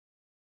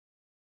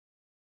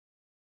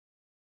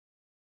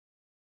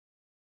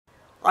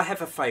I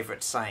have a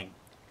favourite saying.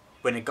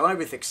 When a guy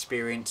with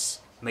experience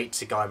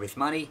meets a guy with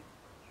money,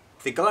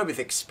 the guy with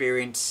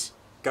experience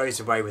goes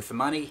away with the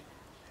money,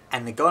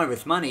 and the guy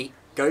with money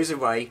goes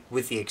away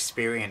with the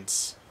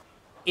experience.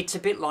 It's a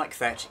bit like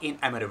that in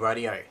amateur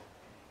radio.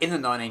 In the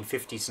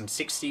 1950s and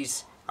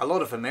 60s, a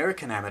lot of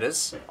American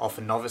amateurs,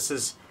 often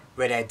novices,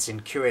 read ads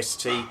in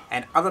QST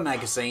and other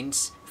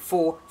magazines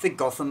for the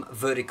Gotham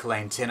vertical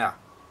antenna.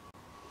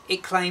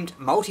 It claimed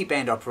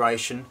multi-band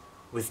operation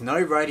with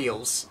no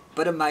radials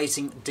but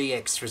amazing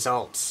DX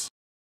results.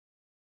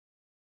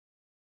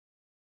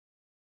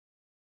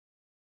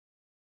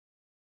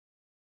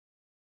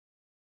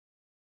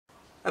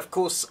 Of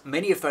course,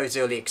 many of those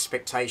early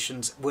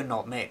expectations were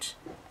not met,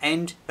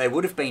 and they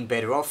would have been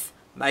better off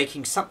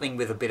making something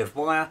with a bit of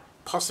wire,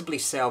 possibly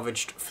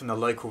salvaged from the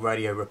local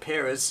radio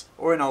repairers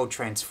or an old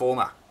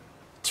transformer.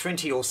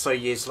 20 or so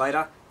years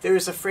later, there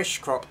is a fresh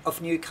crop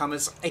of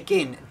newcomers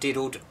again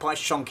diddled by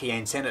shonky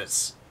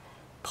antennas,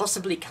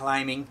 possibly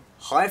claiming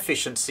high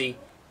efficiency,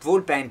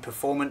 broadband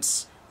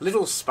performance,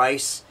 little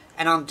space,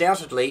 and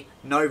undoubtedly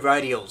no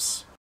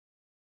radials.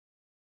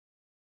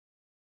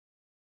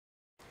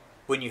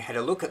 When you had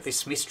a look at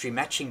this mystery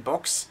matching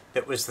box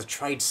that was the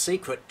trade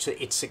secret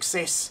to its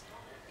success,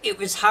 it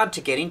was hard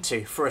to get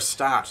into for a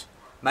start.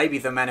 Maybe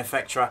the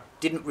manufacturer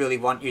didn't really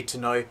want you to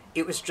know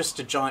it was just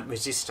a giant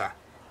resistor,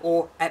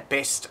 or at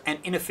best an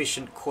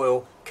inefficient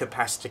coil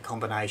capacitor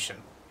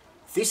combination.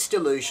 This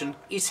delusion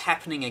is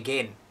happening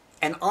again,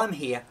 and I'm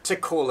here to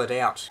call it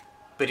out.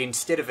 But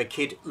instead of a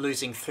kid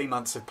losing 3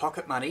 months of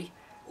pocket money,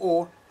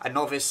 or a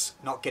novice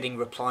not getting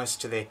replies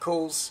to their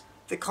calls,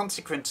 the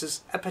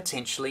consequences are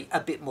potentially a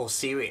bit more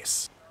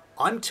serious.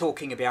 I'm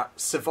talking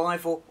about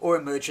survival or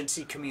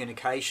emergency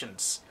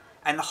communications,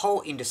 and the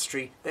whole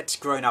industry that's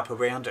grown up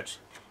around it.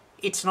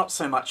 It's not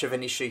so much of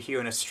an issue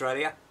here in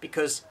Australia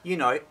because, you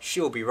know,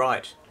 she'll be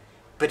right.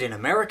 But in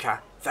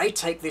America, they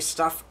take this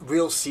stuff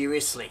real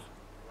seriously,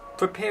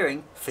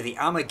 preparing for the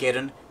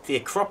Armageddon, the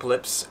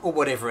Acropolis, or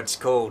whatever it's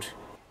called.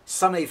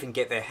 Some even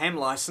get their ham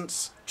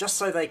license just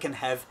so they can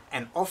have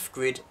an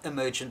off-grid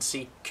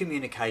emergency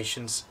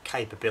communications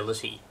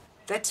capability.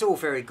 That's all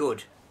very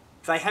good.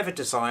 They have a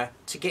desire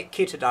to get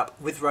kitted up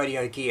with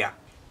radio gear,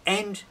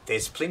 and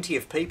there's plenty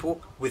of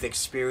people with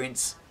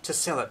experience to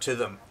sell it to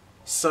them.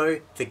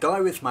 So the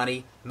guy with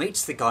money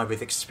meets the guy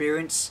with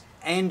experience,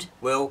 and,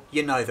 well,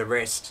 you know the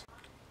rest.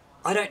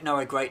 I don't know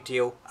a great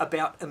deal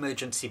about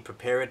emergency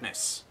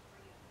preparedness,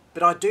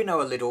 but I do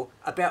know a little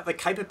about the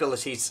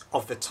capabilities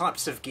of the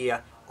types of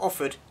gear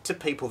offered to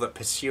people that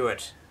pursue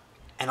it.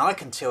 And I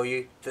can tell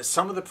you that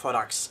some of the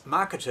products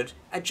marketed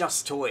are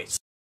just toys.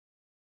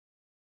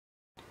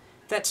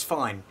 That's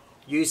fine.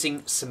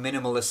 Using some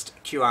minimalist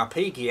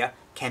QRP gear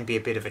can be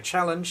a bit of a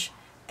challenge,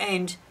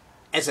 and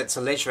as it's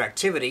a leisure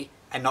activity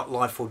and not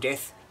life or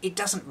death, it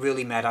doesn't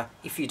really matter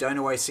if you don't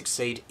always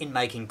succeed in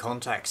making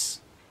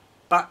contacts.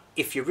 But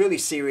if you're really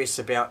serious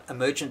about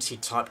emergency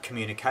type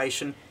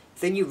communication,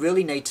 then you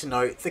really need to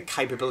know the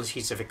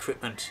capabilities of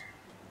equipment.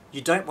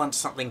 You don't want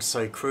something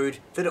so crude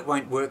that it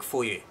won't work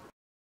for you.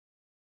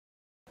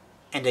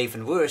 And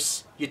even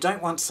worse, you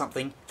don't want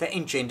something that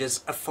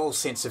engenders a false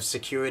sense of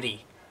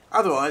security.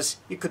 Otherwise,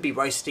 you could be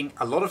wasting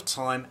a lot of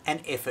time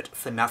and effort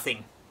for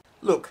nothing.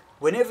 Look,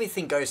 when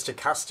everything goes to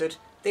custard,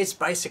 there's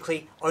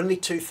basically only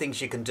two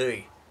things you can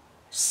do.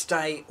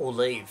 Stay or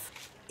leave.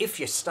 If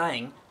you're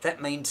staying,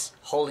 that means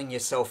holding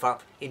yourself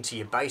up into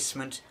your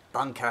basement,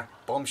 bunker,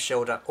 bomb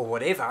shelter or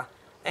whatever,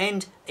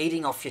 and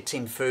eating off your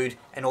tin food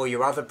and all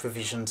your other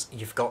provisions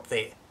you've got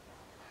there.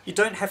 You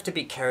don't have to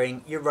be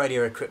carrying your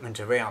radio equipment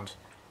around,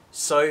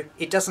 so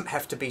it doesn't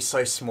have to be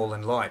so small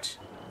and light.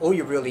 All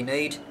you really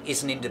need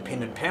is an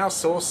independent power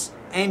source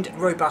and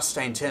robust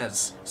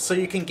antennas, so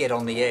you can get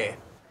on the air.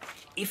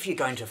 If you're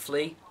going to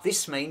flee,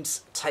 this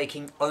means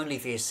taking only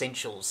the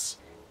essentials,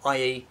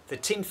 i.e. the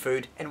tin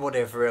food and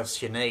whatever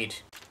else you need.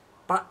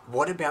 But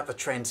what about the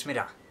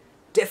transmitter?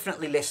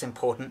 Definitely less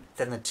important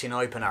than the tin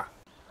opener.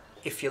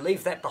 If you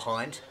leave that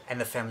behind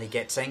and the family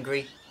gets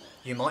angry,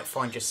 you might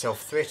find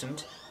yourself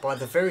threatened by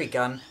the very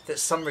gun that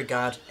some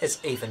regard as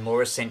even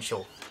more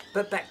essential.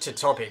 But back to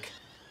topic.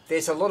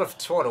 There's a lot of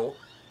twaddle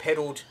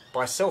peddled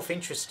by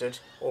self-interested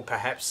or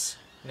perhaps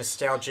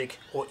nostalgic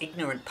or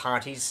ignorant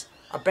parties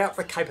about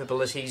the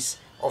capabilities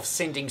of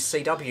sending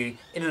CW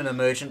in an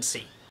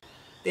emergency.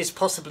 There's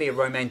possibly a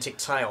romantic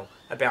tale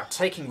about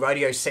taking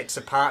radio sets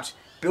apart,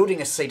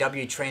 building a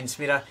CW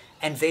transmitter,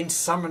 and then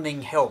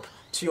summoning help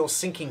to your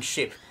sinking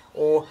ship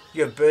or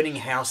your burning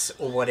house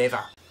or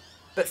whatever.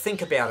 But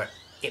think about it.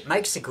 It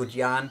makes a good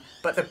yarn,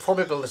 but the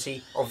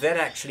probability of that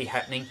actually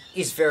happening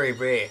is very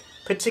rare,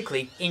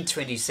 particularly in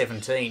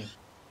 2017.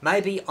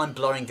 Maybe I'm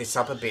blowing this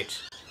up a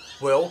bit.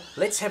 Well,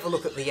 let's have a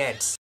look at the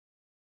ads.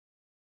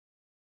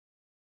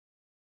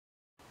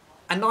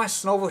 A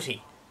nice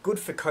novelty, good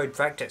for code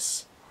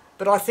practice.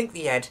 But I think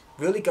the ad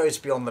really goes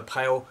beyond the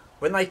pale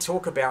when they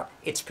talk about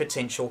its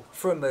potential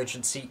for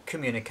emergency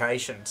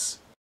communications.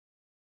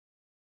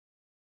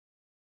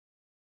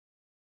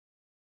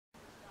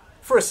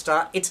 For a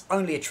start, it's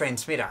only a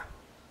transmitter.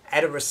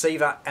 Add a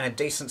receiver and a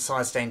decent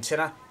sized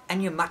antenna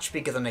and you're much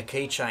bigger than a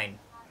keychain.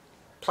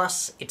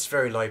 Plus, it's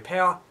very low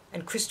power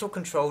and crystal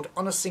controlled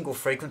on a single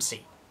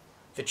frequency.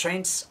 The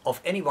chance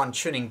of anyone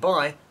tuning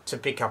by to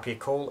pick up your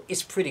call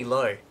is pretty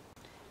low.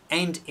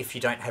 And if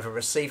you don't have a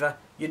receiver,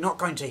 you're not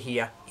going to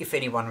hear if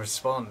anyone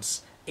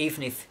responds,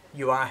 even if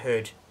you are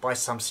heard by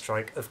some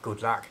stroke of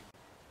good luck.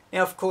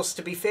 Now, of course,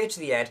 to be fair to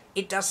the ad,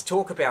 it does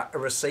talk about a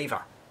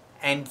receiver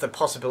and the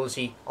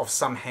possibility of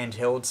some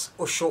handhelds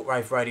or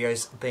shortwave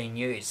radios being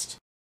used.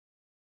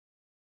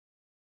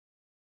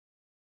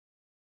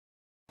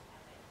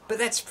 But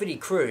that's pretty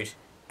crude,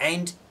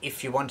 and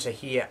if you want to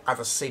hear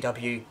other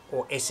CW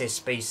or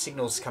SSB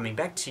signals coming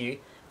back to you,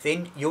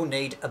 then you'll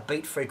need a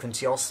beat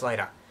frequency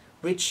oscillator,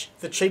 which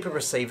the cheaper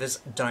receivers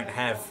don't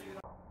have.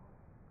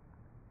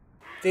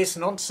 There's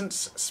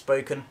nonsense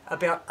spoken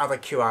about other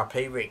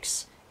QRP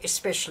rigs,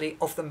 especially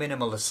of the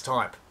minimalist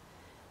type.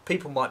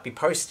 People might be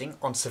posting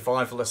on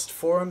survivalist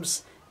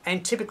forums,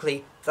 and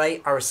typically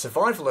they are a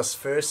survivalist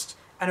first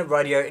and a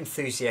radio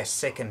enthusiast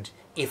second,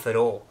 if at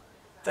all.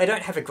 They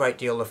don't have a great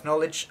deal of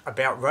knowledge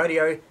about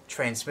radio,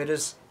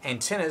 transmitters,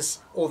 antennas,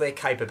 or their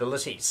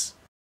capabilities.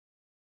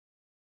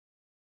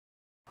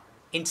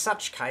 In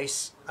such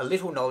case, a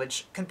little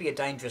knowledge can be a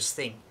dangerous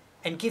thing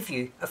and give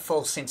you a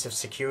false sense of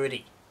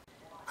security.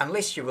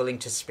 Unless you're willing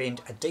to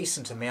spend a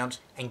decent amount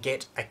and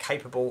get a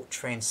capable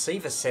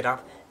transceiver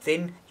setup,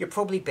 then you're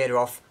probably better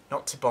off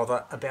not to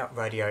bother about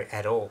radio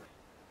at all.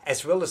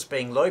 As well as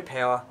being low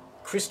power,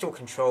 crystal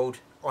controlled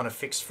on a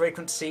fixed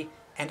frequency,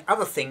 and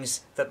other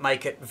things that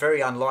make it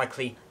very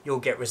unlikely you'll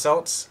get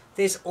results,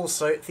 there's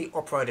also the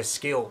operator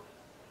skill.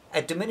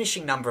 A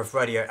diminishing number of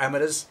radio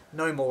amateurs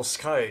know Morse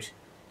code,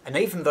 and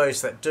even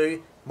those that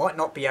do might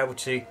not be able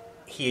to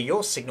hear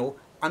your signal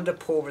under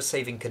poor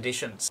receiving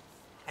conditions.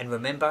 And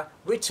remember,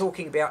 we're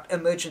talking about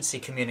emergency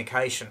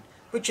communication,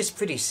 which is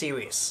pretty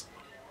serious,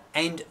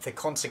 and the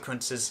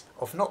consequences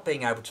of not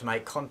being able to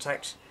make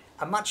contact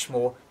are much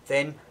more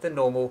than the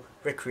normal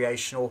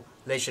recreational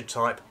leisure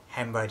type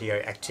ham radio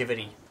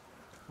activity.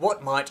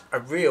 What might a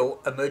real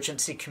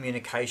emergency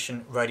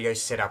communication radio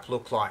setup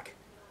look like?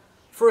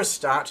 For a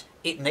start,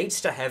 it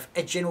needs to have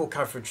a general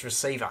coverage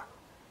receiver,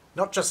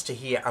 not just to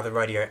hear other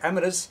radio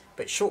amateurs,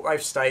 but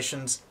shortwave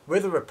stations,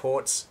 weather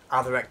reports,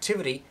 other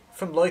activity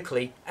from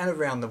locally and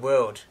around the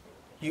world.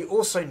 You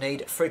also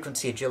need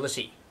frequency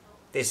agility.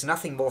 There's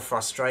nothing more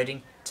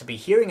frustrating to be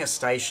hearing a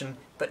station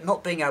but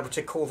not being able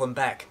to call them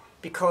back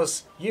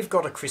because you've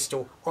got a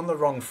crystal on the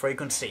wrong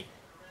frequency.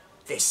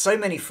 There's so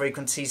many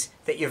frequencies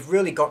that you've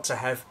really got to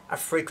have a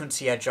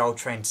frequency agile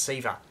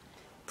transceiver,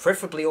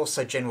 preferably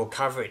also general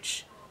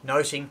coverage,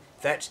 noting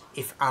that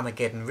if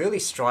Armageddon really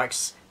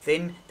strikes,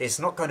 then there's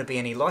not going to be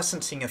any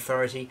licensing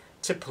authority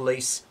to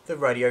police the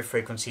radio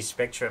frequency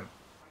spectrum.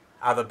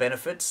 Other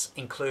benefits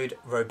include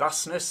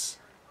robustness,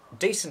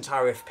 decent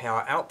RF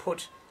power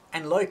output,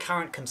 and low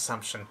current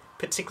consumption,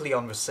 particularly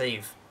on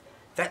receive.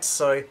 That's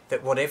so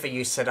that whatever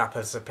you set up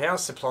as a power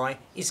supply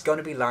is going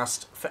to be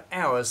last for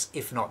hours,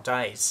 if not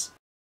days.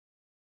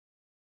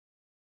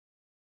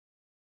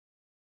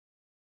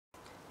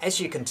 As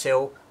you can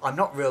tell, I'm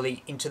not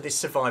really into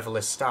this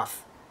survivalist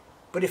stuff.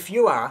 But if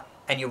you are,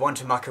 and you want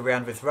to muck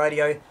around with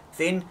radio,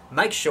 then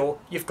make sure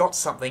you've got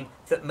something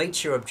that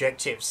meets your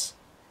objectives.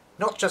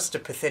 Not just a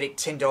pathetic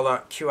 $10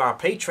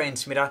 QRP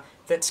transmitter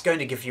that's going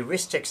to give you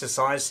wrist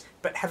exercise,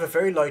 but have a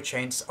very low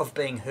chance of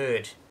being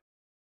heard.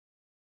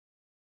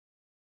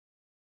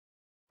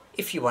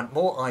 If you want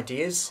more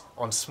ideas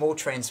on small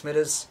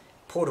transmitters,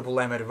 portable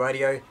amateur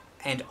radio,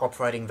 and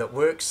operating that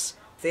works,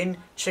 then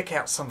check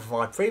out some of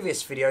my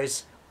previous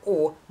videos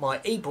or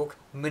my ebook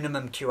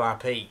Minimum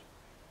QRP.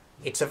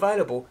 It's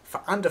available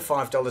for under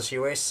 $5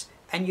 US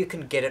and you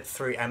can get it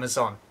through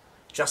Amazon.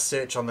 Just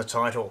search on the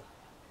title.